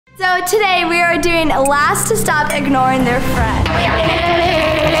So today we are doing last to stop ignoring their friend.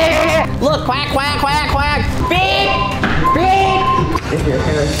 Look, quack, quack, quack, quack. Beep, beep. Your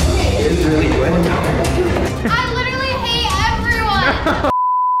hair is really wet. I literally hate everyone.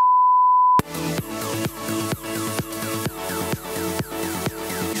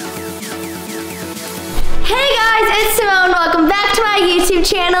 Hey guys, it's Symonne. Welcome back to my YouTube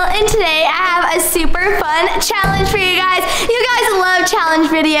channel, and today I have a super fun challenge for you guys. You guys love challenge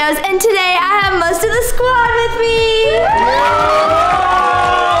videos, and today I have most of the squad with me.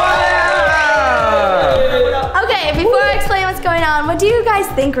 Okay, before I explain what's going on, what do you guys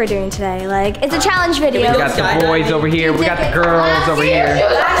think we're doing today? Like, it's a challenge video. We got the boys over here, we got the girls over here.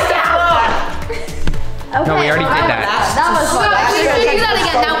 Okay, No, we already did that. That was fun. We should do that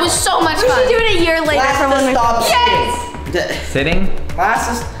again. That was so much fun. We should do it a year later for when we Sitting?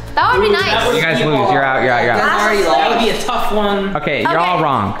 That would be nice. You guys lose, you're out. That would be a tough one. Okay, you're all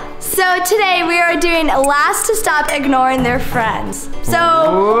wrong. So today we are doing last to stop ignoring their friends. So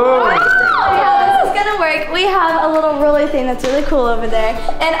yeah, this is gonna work. We have a little ruler thing that's really cool over there,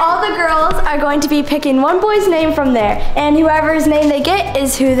 and all the girls are going to be picking one boy's name from there, and whoever's name they get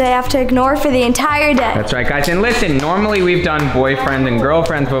is who they have to ignore for the entire day. That's right, guys. And listen, normally we've done boyfriends and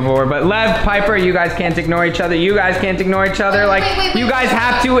girlfriends before, but Lev, Piper, you guys can't ignore each other. You guys can't ignore each other. Like, you guys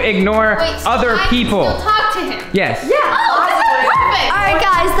have to ignore other people. Still talk to him. Yes. Yeah. Oh, this is perfect. All right,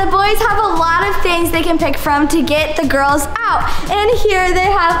 guys, the boys have a lot of things they can pick from to get the girls out. And here they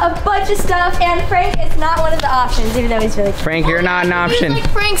have a bunch of stuff, and Frank is not one of the options, even though he's really cute. Frank, you're not an option. Use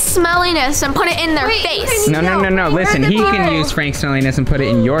like Frank's smelliness and put it in their face. No. Listen, he can use Frank's smelliness and put it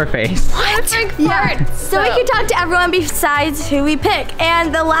in your face. What? Frank Yeah. So we can talk to everyone besides who we pick.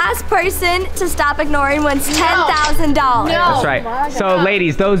 And the last person to stop ignoring wins $10,000. That's right. So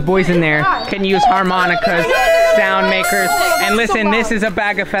ladies, those boys in there can use harmonicas, sound makers, and listen, this is a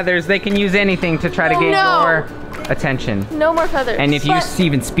bag of feathers. They can use anything to try to get your attention. No more feathers. And if you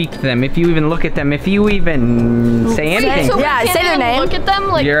even speak to them, if you even look at them, if you even say anything, So Yeah, say their name. Look at them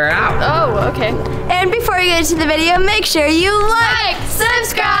like. you're out. Oh, okay. And before you get into the video, make sure you like,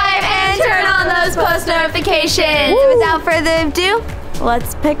 subscribe, and turn on those post notifications. Without further ado,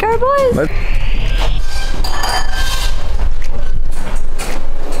 let's pick our boys.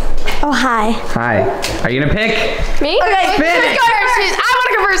 Oh, hi. Hi. Are you gonna pick? Me? Okay, Spin it. I want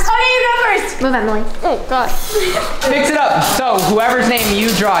to go first. Okay, you go first. Move, Emily. Oh, God. Mix it up. So whoever's name you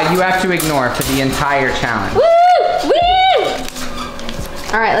draw, you have to ignore for the entire challenge. Woo! Woo!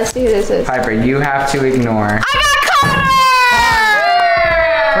 All right, let's see who this is. Piper, you have to ignore I got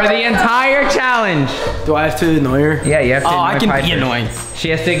Connor! for the entire challenge. Do I have to annoy her? Yeah, you have to ignore I can Piper. be annoying. She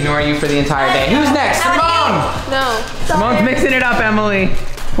has to ignore you for the entire day. Who's next? Symonne! No. Symonne's mixing it up, Emily.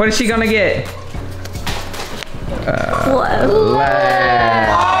 What is she gonna get?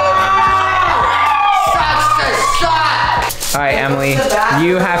 All right, Emily,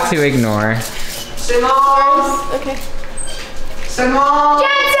 you have to ignore Symonne! Okay. Symonne!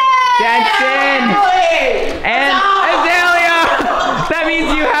 Jentzen and Azalea. That means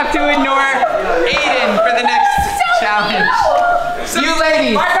you have to ignore Ayden for the next challenge. You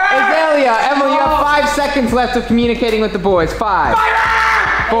ladies, Azalea, Emily, you have 5 seconds left of communicating with the boys. 5,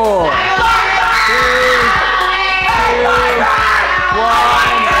 4, 3, 2,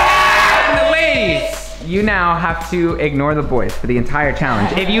 1. And the ladies, you now have to ignore the boys for the entire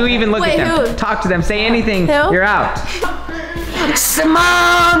challenge. If you even look at them, who? talk to them, say anything, Who? you're out.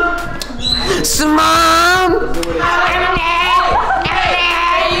 Symonne! Symonne!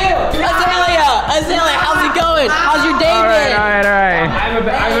 Azalea, how's it going? How's your day All been? right. I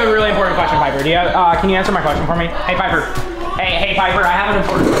have a really important question, Piper. Do you can you answer my question for me? Hey, Piper. Hey, Piper. I have an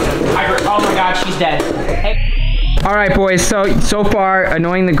important question. Piper. Oh my God, she's dead. Hey. All right, boys. So far,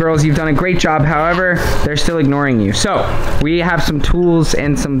 annoying the girls, you've done a great job. However, they're still ignoring you. So we have some tools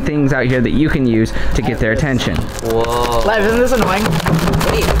and some things out here that you can use to get their attention. Whoa. Lev, isn't this annoying?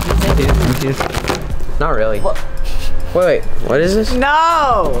 Not really. Wait, what is this?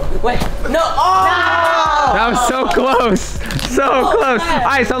 No. Wait, no! Oh! That was so close. So close. All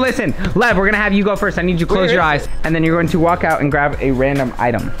right, so listen. Lev, we're going to have you go first. I need you to close your eyes. And then you're going to walk out and grab a random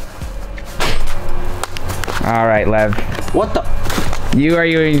item. All right, Lev. What the? You are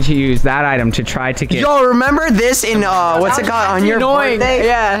going to use that item to try to get... Yo, remember this in, what's it called, on your birthday?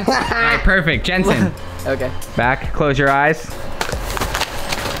 Yeah. All right, perfect. Jentzen, Okay. back. Close your eyes.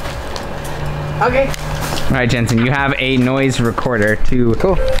 Okay. All right, Jentzen, you have a noise recorder to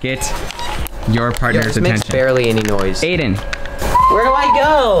get your partner's This attention. makes barely any noise. Ayden. Where do I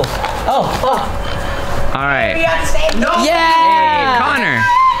go? Oh. All right. No. Hey, Connor,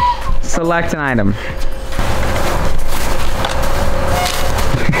 select an item.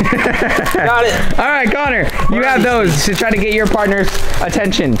 Got it. All right, Connor, you have those to try to get your partner's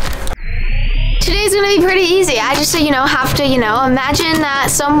attention. Today's gonna be pretty easy. I just, have to, imagine that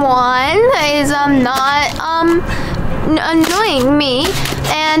someone is not annoying me,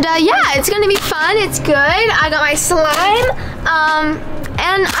 and yeah, it's gonna be fun. It's good. I got my slime,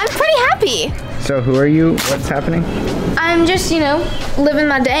 and I'm pretty happy. So who are you? What's happening? I'm just, living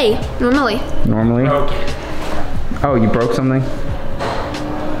my day normally. Normally? Oh, you broke something?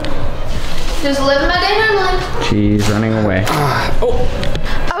 Just living my day normally. She's running away.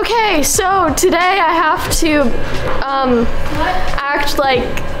 Okay, so today I have to act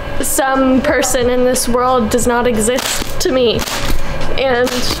like some person in this world does not exist to me, and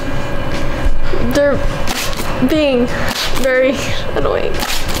they're being very annoying.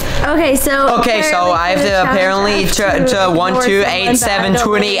 Okay, so I have to apparently to 1, 2, 8, 7,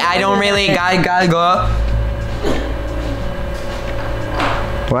 20. I don't really gotta go.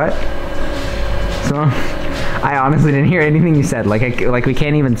 What? So, I honestly didn't hear anything you said. Like we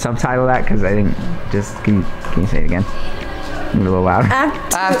can't even subtitle that because I didn't. Just can you say it again? A little louder.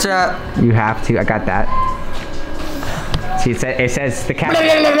 After you have to. I got that. See, it says the cat.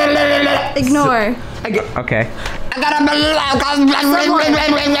 ignore. Okay. Who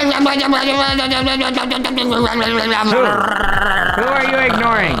are you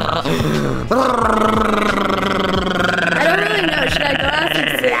ignoring? I don't really know. Should I go ask and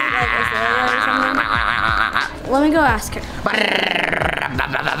see Azalea or something? Let me go ask her.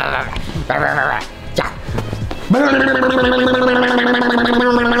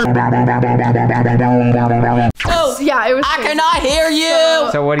 Oh, yeah, it was. I cannot hear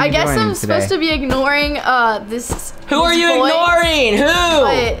you. So what are you I guess doing I'm today? supposed to be ignoring this. Who are you boy, ignoring? Who?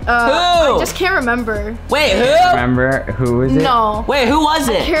 But, Who? I just can't remember. Wait, who? Remember who is it? No. Wait, who was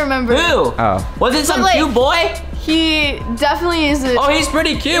it? I can't remember. Who? Oh. Was it some But, like, cute boy? He definitely isn't. Oh, he's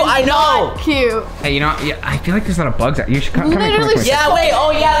pretty cute. I know. Not cute. Hey, yeah, I feel like there's a lot of bugs out. You should come here. Literally Quick. Yeah, wait.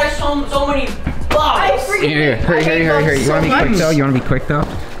 Oh, yeah. There's so many bugs. Here, hurry. You want to be quick though? You want to be quick though?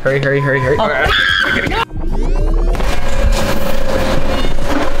 Hurry.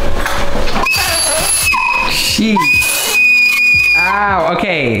 Jeez. Ow,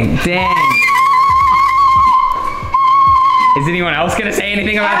 okay, dang. Is anyone else gonna say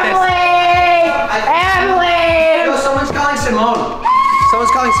anything about this? Emily! Yo, someone's calling Symonne.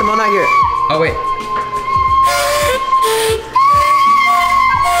 Someone's calling Symonne out here. Oh, wait.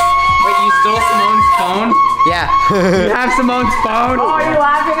 Wait, you stole Symonne's phone? Yeah. You have Symonne's phone? Oh, are you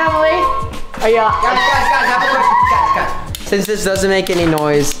laughing, Emily? Are you? Guys, have a question. Guys. Since this doesn't make any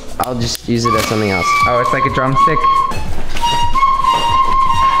noise, I'll just use it as something else. Oh, it's like a drumstick?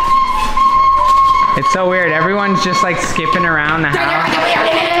 It's so weird. Everyone's just like skipping around the house.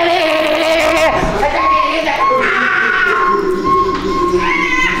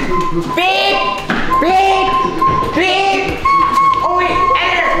 Beep! Oh, wait,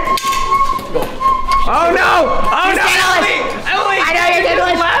 enter! Oh no! Emily! I know you're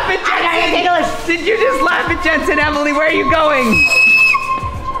ticklish. Laugh at Jentzen! Did you just laugh at Jentzen, Emily? Where are you going?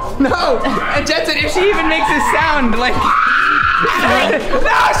 No! And Jentzen, if she even makes a sound, like...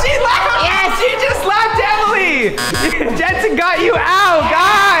 No, she laughed! Yes! She just laughed, Emily! Jentzen got you out,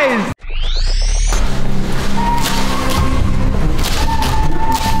 guys!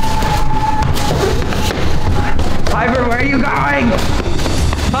 Piper, where are you going?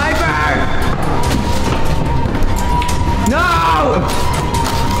 Piper! No!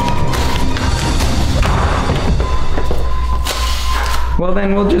 Well,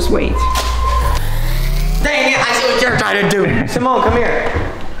 then we'll just wait. Dang it, I see what you're trying to do. Symonne, come here.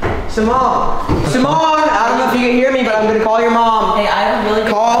 Symonne, I don't know if you can hear me, but I'm gonna call your mom. Hey, I have a really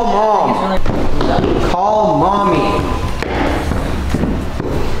Call mom. Call mommy.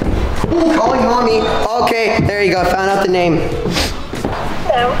 Ooh, calling mommy. Okay, there you go, found out the name.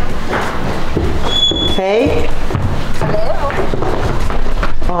 Hello. Hey? Hello.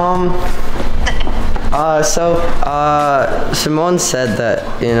 Symonne said that,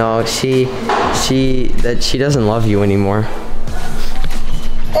 she doesn't love you anymore.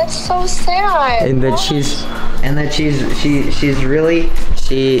 That's so sad. And that she's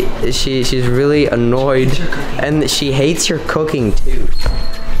really annoyed, and she hates your cooking too.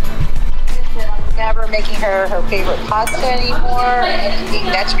 I'm never making her favorite pasta anymore or anything.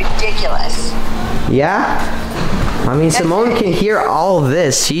 That's ridiculous. Yeah? I mean, Symonne can hear all of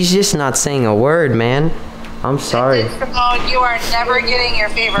this. She's just not saying a word, man. I'm sorry. Symonne, you are never getting your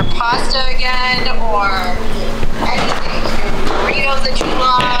favorite pasta again or anything. Your burritos that you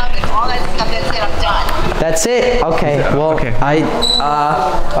love and all that stuff. That's it. I'm done. That's it? Okay, well, Okay.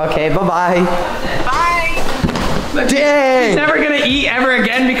 okay, bye-bye. Bye. Dang. She's never gonna eat ever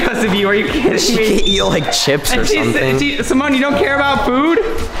again because of you. Are you kidding She me? can eat like chips or something. Symonne, you don't care about food?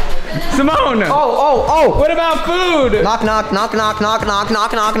 Symonne! Oh! What about food? Knock, knock, knock, knock, knock, knock,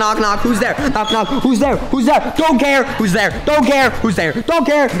 knock, knock, knock, knock. Who's there? Knock, knock. Who's there? Who's there? Don't care. Who's there? Don't care. Who's there? Don't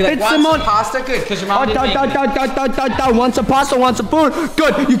care. It's Symonne. Pasta? Good, because your mom didn't make it. Want some pasta? Want some food?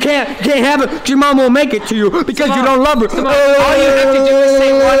 Good. You can't have it. 'Cause your mom won't make it to you because you don't love her. All you have to do is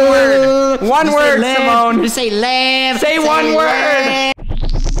say one word. One word, Symonne. Just say Lev. Say one word.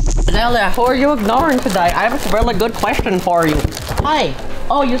 Azalea, who are you ignoring today? I have a really good question for you. Hi.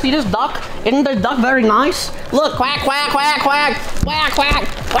 Oh, you see this duck? Isn't this duck very nice? Look, quack, quack, quack, quack, quack, quack,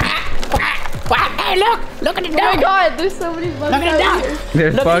 quack, quack, quack. Hey, look at the duck. Oh my god, there's so many bugs Look at the duck.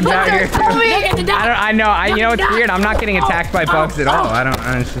 There's bugs out here too. Look at the duck. I know. You know it's weird. I'm not getting attacked by bugs at all. I don't.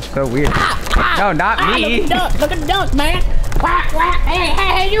 It's just so weird. No, not me. Look at the duck, man. Quack, quack.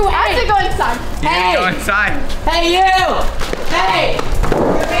 Hey, you. I have to go inside. Hey. Go inside. Hey, you. Hey.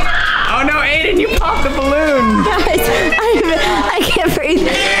 Oh no, Ayden, you popped the balloon. Guys, I can't breathe.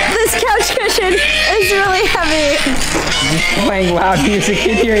 This couch cushion is really heavy. Playing loud music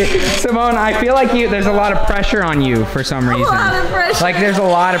in here. Symonne, I feel like there's a lot of pressure on you for some reason. A lot of pressure. Like there's a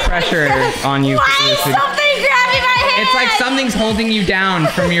lot of pressure on you. Why is something grabbing my hand? It's like something's holding you down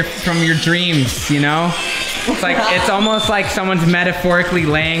from your dreams, you know? It's almost like someone's metaphorically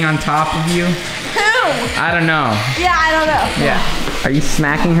laying on top of you. Who? I don't know. Yeah, I don't know. Yeah. Are you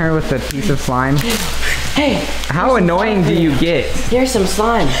smacking her with a piece of slime? Hey. How annoying do you get? Here's some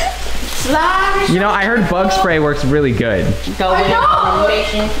slime. Slime. You know, I heard bug spray works really good. Go in.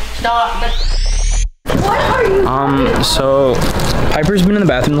 Stop. What are you So Piper's been in the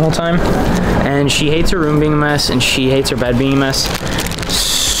bathroom the whole time, and she hates her room being a mess, and she hates her bed being a mess.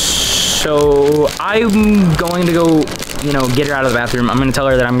 So I'm going to go, get her out of the bathroom. I'm gonna tell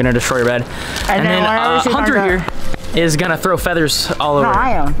her that I'm gonna destroy her bed. And then Hunter here is gonna throw feathers all over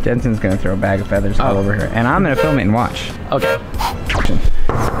her. Jensen's gonna throw a bag of feathers all over her, and I'm gonna film it and watch. Okay.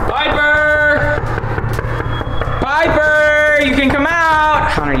 Piper! Piper! You can come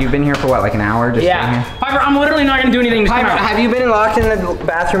out! Hunter, you've been here for what, like an hour? Just sitting here? Piper, I'm literally not gonna do anything. Just Piper, come out. have you been locked in the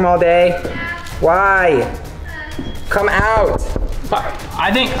bathroom all day? Why? Come out!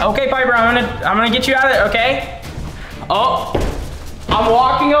 Okay, Piper, I'm gonna get you out of it, okay? Oh, I'm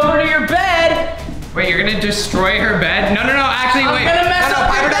walking over to your bed. Wait, you're gonna destroy her bed? No, actually, wait. I'm gonna mess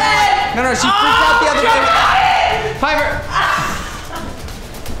up your bed. No, she freaked out the other day. Piper!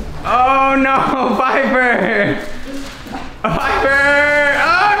 Oh no, Piper! Piper!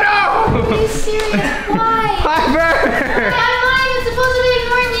 Oh no! Are you serious? Why? Piper! I'm lying. It's supposed to be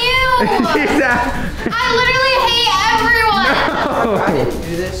ignoring you. She's out. I literally hate everyone. No. I didn't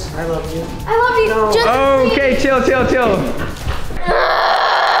do this. I love you. I love you. Just Okay, chill.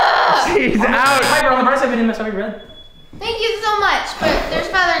 She's out. Piper, on the bright side, we didn't mess up your bed. Thank you so much, but there's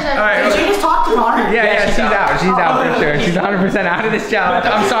feathers everywhere. All right. Did you just talk to Connor? Yeah, she's out. She's out for sure. She's 100% out of this challenge.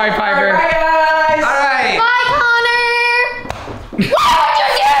 I'm sorry, Piper. All right, guys. All right. Bye, Connor. Why would you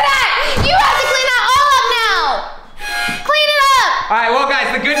do that? You have to clean that all up now. Clean it up. All right, well, guys,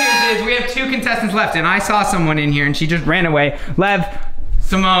 the good news is we have 2 contestants left, and I saw someone in here, and she just ran away. Lev,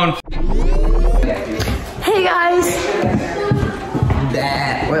 Symonne. Hey, guys.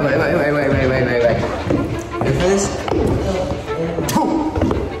 Wait. Ready for this?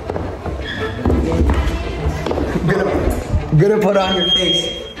 I'm gonna put on your face.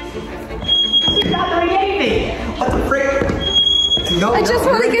 You're not doing anything. What the frick? No, I just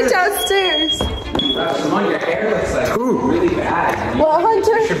want to get downstairs. Symonne, your hair looks like really bad. Well,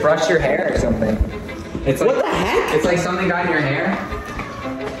 Hunter. You should brush your hair or something. It's like, What the heck? It's like something got in your hair.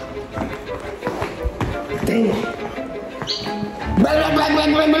 Dang it. I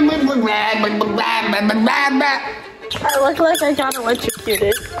look like I got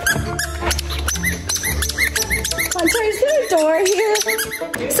electrocuted. Hunter, is there a door here?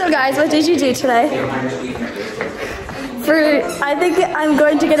 So guys, what did you do today? I think I'm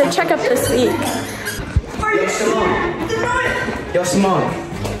going to get a checkup this week. Yo, Symonne.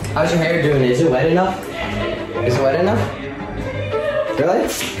 How's your hair doing? Is it wet enough? Is it wet enough? Really?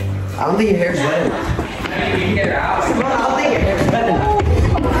 I don't think your hair's wet enough. You can get her out. Symonne, I don't think your hair's wet enough.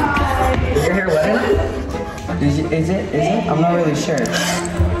 Is your hair wet enough? Is it? I'm not really sure.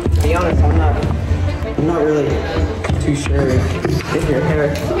 To be honest, I'm not really too sure if your hair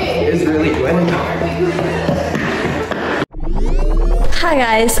is really wet enough. Hi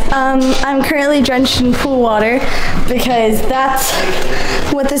guys, I'm currently drenched in pool water because that's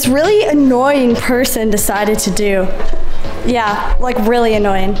what this really annoying person decided to do. Yeah, like really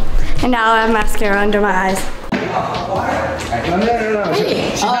annoying. And now I have mascara under my eyes. back. No.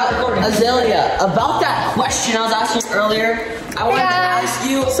 Hey, Azalea, about that question I was asking earlier, I wanted to ask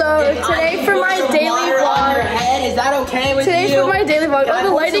you. So today for my daily vlog. Is that okay with you? Today for my daily vlog. Oh,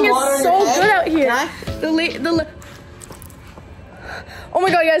 the lighting is so good out here. Oh my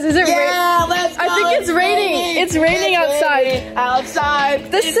god, guys, is it raining? Yeah, let's go. I think it's raining. It's raining outside.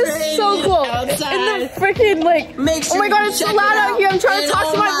 Outside. This is so cool. Outside. In the freaking like. Oh my god, it's so loud out here. I'm trying to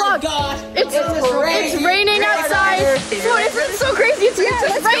talk to my vlog. It's raining outside. Bro, it's so crazy. It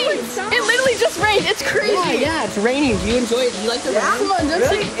just rained. It literally just rained. It's crazy. Yeah, it's raining. Do you enjoy it? Do you like the rain? Come on, don't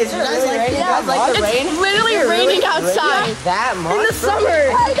you? It's really raining. You guys like the rain? It's literally raining outside. That much? In the summer.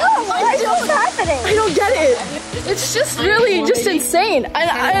 I know. What's happening? I don't get it. It's just really just insane.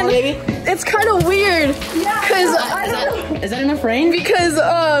 And it's kind of weird. Because I don't know. Is that enough rain? Because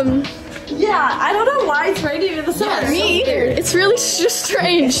yeah, I don't know why it's raining in the summer. Me either. It's really just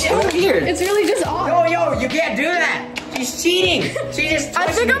strange. It's so weird. It's really just odd. Yo, you can't do that. She's cheating. She just. I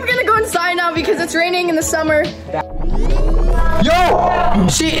think I'm gonna go inside now because it's raining in the summer. Yo,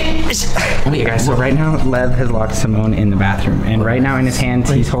 Okay, guys. So right now, Lev has locked Symonne in the bathroom, and right now in his hands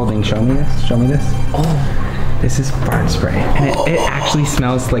he's holding. Show me this. Show me this. Oh. This is fart spray, and it actually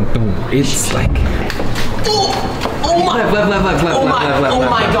smells like it's like. Oh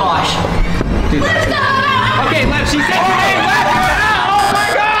my gosh. Dude, okay, Lev, she said hey, Lev, you're out. Oh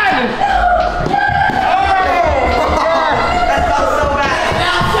my god! that felt so bad.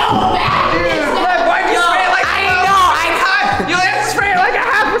 Dude, Lev, why'd you spray it like you have to spray it like a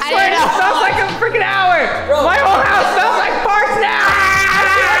half a spray. It smells like a freaking hour. Bro. My whole house smells like farts now.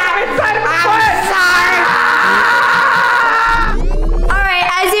 I'm inside of my foot.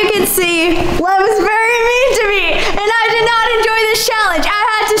 See, Lev was very mean to me, and I did not enjoy this challenge. I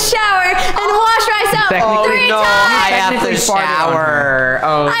had to shower and wash myself 3 times. I have to shower.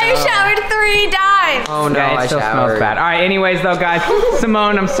 Oh, no. I showered 3 times. Oh no, Yeah, it I still showered. smells bad. All right, anyways though, guys,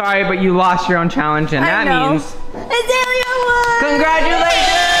 Symonne, I'm sorry, but you lost your own challenge, and that means Azalea won. congratulations.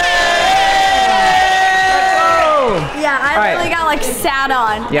 Yeah, I really got like sat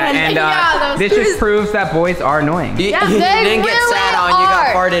on. Yeah, and this just proves that boys are annoying. You Yeah, didn't get sat on, you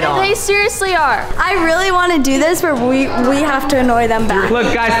got farted on. They seriously are. I really want to do this where we have to annoy them back.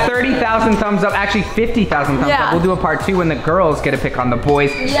 Look, guys, 30,000 thumbs up, actually 50,000 thumbs up. We'll do a part 2 when the girls get to pick on the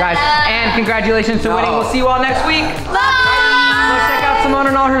boys. Guys, and congratulations to winning. We'll see you all next week. Bye! Go check out Symonne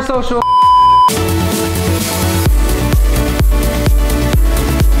on all her social.